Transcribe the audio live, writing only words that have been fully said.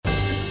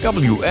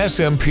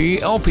WSMP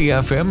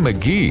LPFM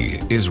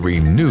McGee is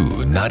Renew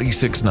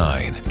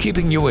 96.9,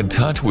 keeping you in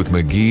touch with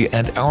McGee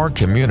and our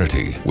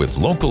community with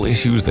local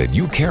issues that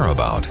you care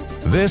about.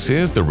 This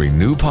is the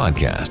Renew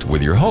Podcast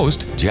with your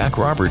host, Jack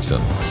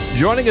Robertson.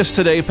 Joining us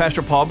today,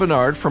 Pastor Paul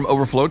Bernard from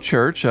Overflow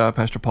Church.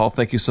 Pastor Paul,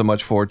 thank you so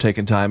much for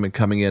taking time and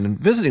coming in and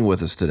visiting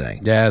with us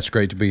today. Yeah, it's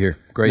great to be here.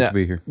 To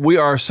be here. We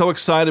are so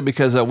excited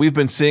because we've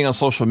been seeing on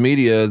social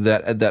media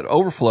that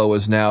Overflow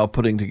is now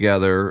putting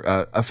together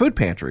a food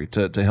pantry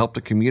to help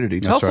the community.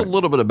 Tell us a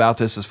little bit about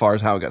this as far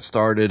as how it got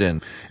started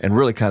and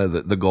really kind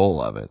of the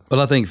goal of it. Well,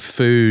 I think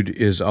food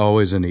is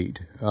always a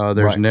need.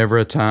 There's never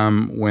a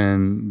time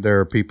when there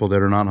are people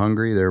that are not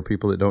hungry. There are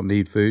people that don't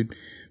need food.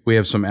 We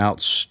have some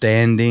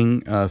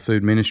outstanding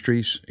food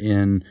ministries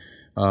in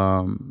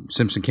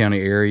Simpson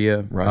County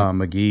area.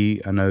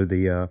 McGee, I know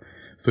the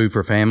Food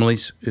for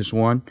Families is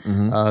one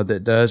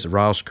that does.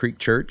 Riles Creek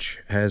Church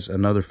has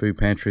another food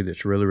pantry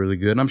that's really, really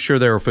good. And I'm sure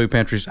there are food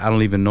pantries I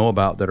don't even know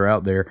about that are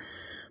out there.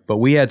 But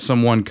we had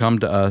someone come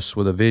to us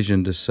with a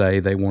vision to say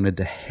they wanted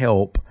to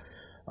help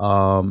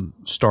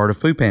start a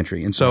food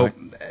pantry. And so,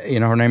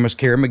 her name was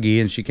Kara McGee,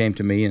 and she came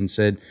to me and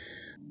said,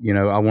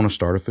 I want to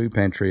start a food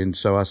pantry. And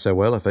so I said,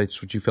 well, if that's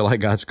what you feel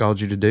like God's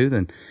called you to do,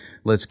 then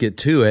let's get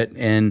to it.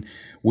 And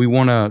we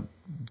want to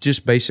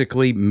just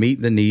basically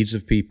meet the needs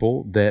of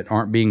people that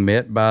aren't being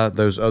met by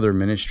those other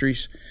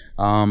ministries,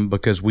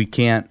 because we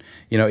can't,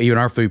 even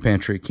our food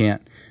pantry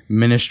can't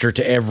minister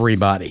to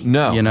everybody.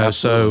 No,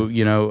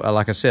 absolutely. So,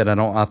 like I said,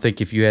 I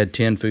think if you had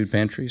 10 food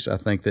pantries, I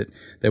think that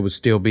there would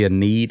still be a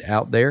need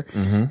out there.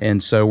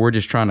 And so we're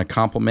just trying to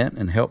complement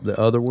and help the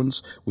other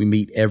ones. We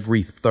meet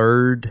every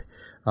third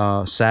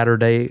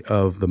Saturday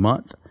of the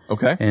month.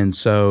 Okay. And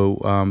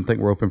so I think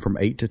we're open from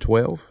 8 to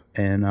 12,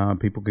 and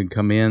people can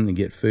come in and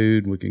get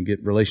food. We can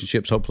get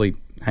relationships, hopefully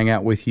hang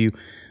out with you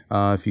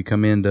if you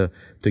come in to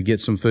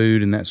get some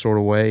food in that sort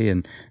of way,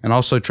 and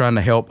also trying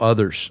to help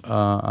others.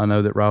 I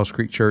know that Riles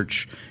Creek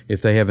Church,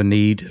 if they have a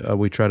need,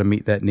 we try to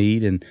meet that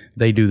need, and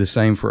they do the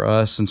same for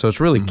us. And so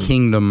it's really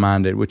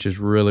kingdom-minded, which is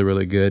really,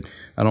 really good.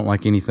 I don't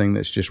like anything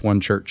that's just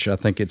one church. I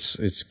think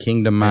it's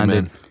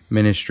kingdom-minded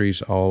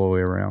ministries all the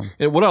way around.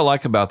 And what I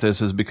like about this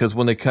is because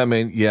when they come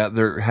in,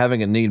 they're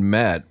having a need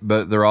met,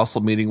 but they're also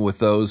meeting with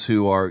those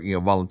who are,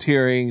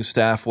 volunteering,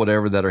 staff,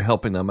 whatever, that are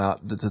helping them out,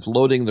 that's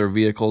loading their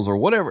vehicles or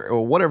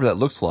whatever that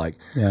looks like.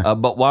 Yeah.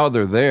 But while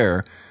they're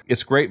there,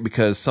 it's great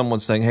because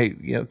someone's saying, hey,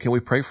 can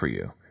we pray for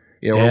you?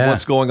 Or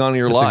what's going on in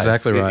your life. That's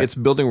exactly right. It's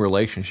building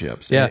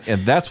relationships. Yeah.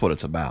 And that's what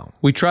it's about.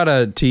 We try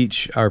to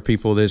teach our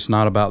people that it's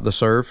not about the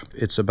serve.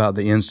 It's about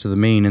the ends to the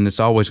mean, and it's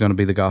always going to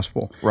be the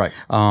gospel. Right.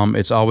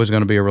 It's always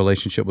going to be a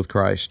relationship with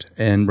Christ.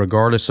 And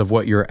regardless of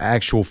what your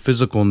actual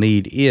physical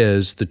need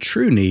is, the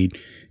true need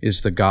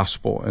is the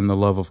gospel and the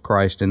love of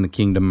Christ and the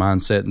kingdom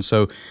mindset. And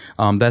so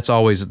that's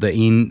always the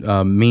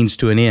means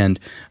to an end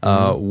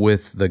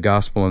with the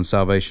gospel and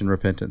salvation,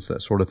 repentance,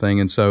 that sort of thing.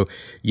 And so,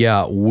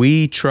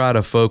 we try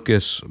to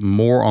focus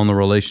more on the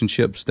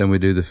relationships than we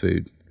do the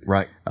food.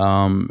 Right.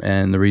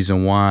 And the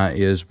reason why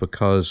is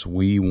because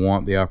we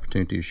want the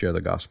opportunity to share the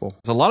gospel.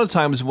 A lot of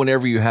times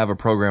whenever you have a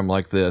program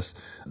like this,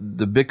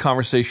 the big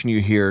conversation you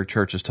hear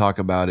churches talk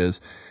about is,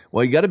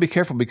 well, you got to be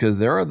careful because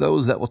there are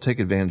those that will take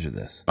advantage of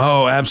this.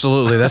 Oh,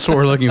 absolutely. That's what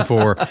we're looking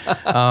for.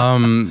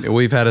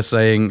 We've had a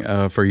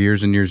saying for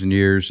years and years and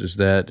years is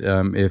that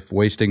if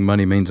wasting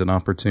money means an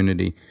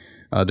opportunity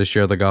to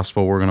share the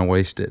gospel, we're going to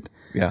waste it.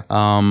 Yeah.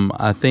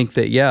 I think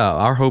that,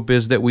 our hope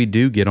is that we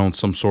do get on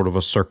some sort of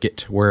a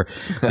circuit where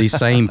these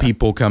same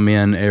people come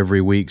in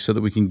every week so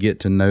that we can get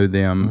to know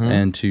them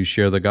and to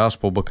share the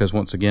gospel, because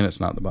once again, it's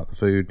not about the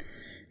food.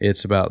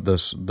 It's about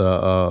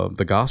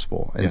the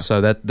gospel. And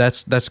so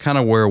that's kind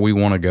of where we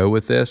want to go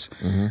with this.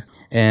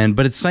 But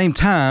at the same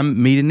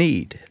time, meet a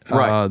need.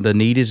 Right. The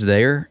need is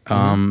there.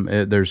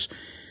 There's,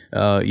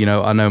 I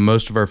know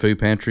most of our food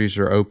pantries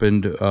are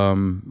opened,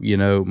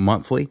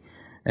 monthly.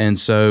 And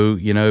so,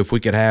 if we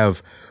could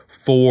have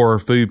 4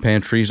 food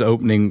pantries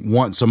opening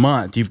once a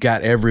month, you've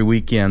got every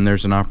weekend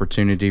there's an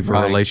opportunity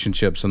for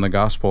relationships in the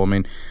gospel. I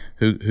mean,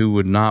 who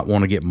would not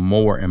want to get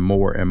more and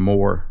more and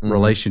more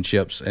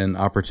relationships and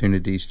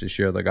opportunities to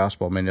share the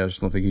gospel? I mean, I just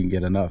don't think you can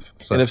get enough.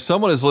 So. And if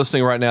someone is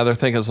listening right now, they're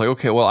thinking, it's like,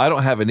 okay, well, I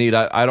don't have a need.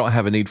 I don't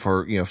have a need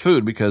for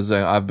food because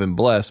I've been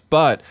blessed,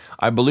 but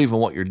I believe in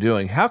what you're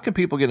doing. How can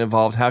people get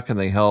involved? How can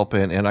they help?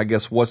 And I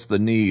guess what's the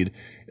need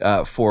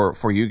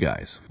for you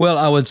guys? Well,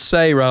 I would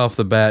say right off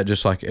the bat,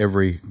 just like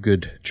every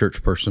good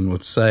church person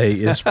would say,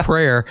 is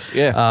prayer.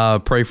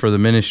 Pray for the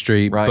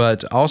ministry. Right.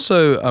 But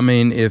also, I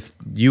mean, if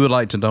you would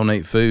like to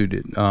donate food,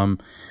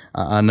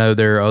 I know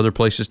there are other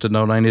places to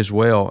donate as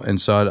well.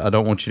 And so I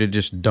don't want you to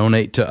just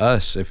donate to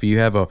us. If you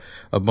have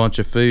a bunch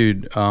of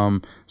food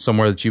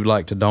somewhere that you'd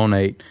like to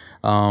donate,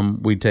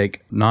 we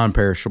take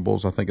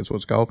non-perishables, I think it's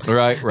what's called.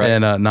 Right.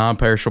 And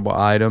non-perishable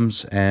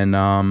items,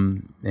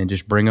 and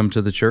just bring them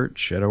to the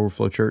church at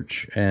Overflow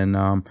Church. And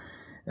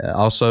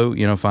also,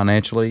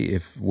 financially,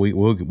 if we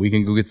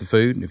can go get the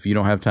food. If you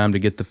don't have time to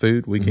get the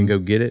food, we can go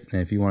get it.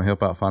 And if you want to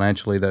help out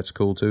financially, that's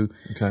cool too.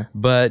 Okay.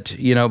 But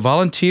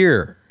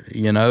volunteer.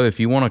 If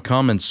you want to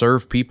come and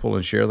serve people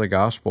and share the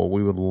gospel,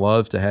 we would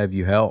love to have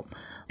you help.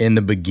 In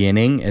the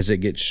beginning, as it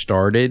gets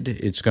started,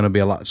 it's going to be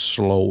a lot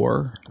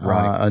slower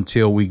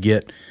until we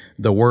get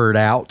the word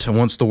out. And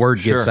once the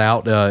word gets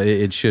out,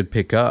 it should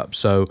pick up.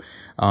 So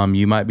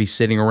you might be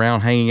sitting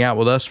around hanging out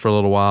with us for a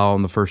little while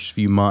in the first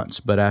few months,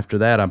 but after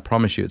that, I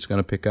promise you it's going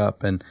to pick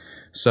up. And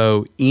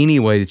so any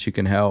way that you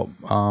can help,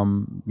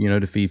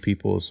 to feed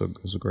people is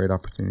a great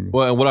opportunity.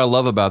 Well, and what I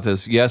love about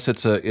this, yes,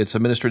 it's a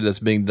ministry that's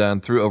being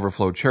done through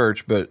Overflow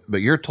Church, but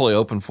you're totally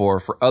open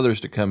for others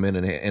to come in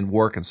and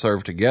work and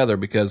serve together,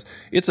 because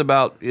it's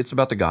about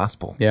the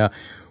gospel. Yeah,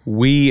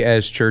 we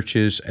as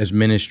churches, as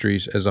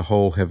ministries as a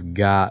whole, have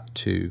got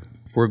to,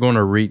 if we're going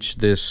to reach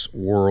this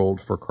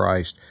world for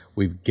Christ,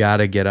 we've got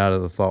to get out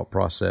of the thought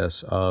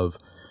process of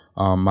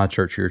my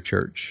church, your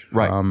church,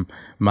 right?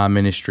 My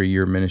ministry,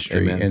 your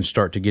ministry, Amen. And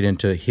start to get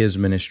into His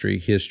ministry,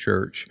 His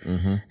church.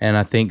 Mm-hmm. And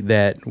I think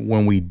that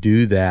when we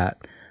do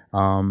that,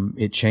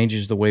 it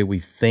changes the way we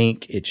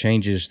think. It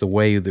changes the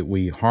way that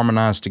we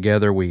harmonize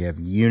together. We have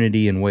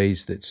unity in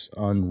ways that's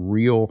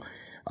unreal.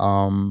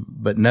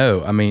 But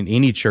no, I mean,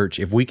 any church,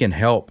 if we can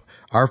help,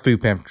 our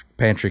food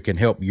pantry can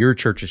help your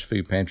church's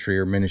food pantry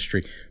or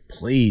ministry,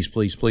 please,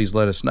 please, please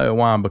let us know.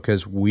 Why?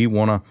 Because we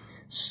want to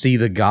see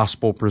the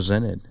gospel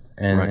presented.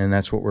 And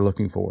that's what we're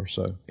looking for.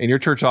 So, and your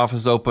church office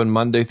is open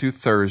Monday through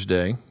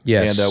Thursday.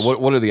 Yes. And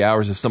what are the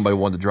hours if somebody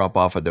wanted to drop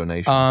off a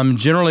donation?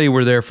 Generally,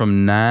 we're there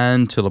from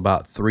 9 till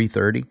about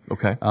 3:30.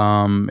 Okay.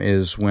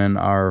 Is when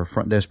our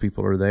front desk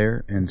people are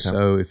there, and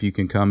so if you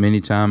can come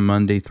anytime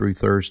Monday through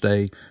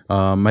Thursday,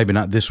 maybe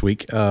not this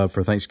week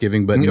for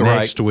Thanksgiving, but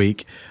next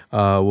week,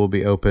 we'll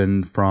be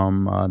open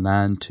from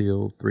 9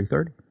 till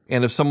 3:30.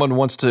 And if someone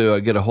wants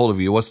to get a hold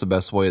of you, what's the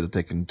best way that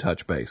they can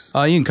touch base?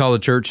 You can call the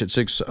church at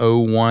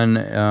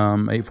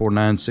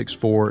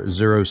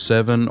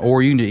 601-849-6407,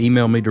 or you can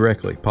email me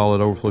directly,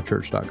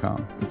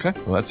 paul@overflowchurch.com. Okay,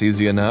 well, that's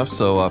easy enough.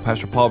 So,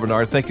 Pastor Paul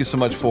Bernard, thank you so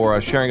much for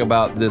sharing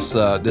about this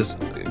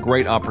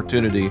great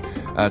opportunity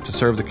to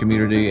serve the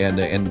community, and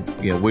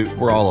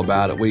we're all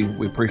about it. We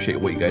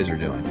appreciate what you guys are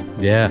doing.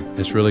 Yeah,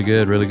 it's really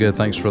good, really good.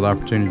 Thanks for the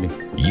opportunity.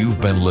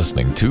 You've been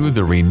listening to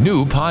the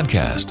Renew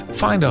Podcast.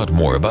 Find out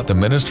more about the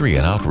ministry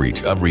and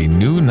outreach of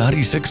Renew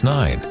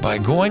 96.9 by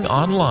going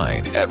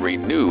online at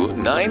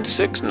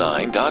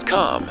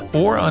renew969.com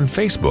or on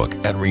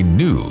Facebook at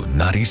Renew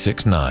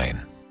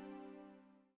 96.9.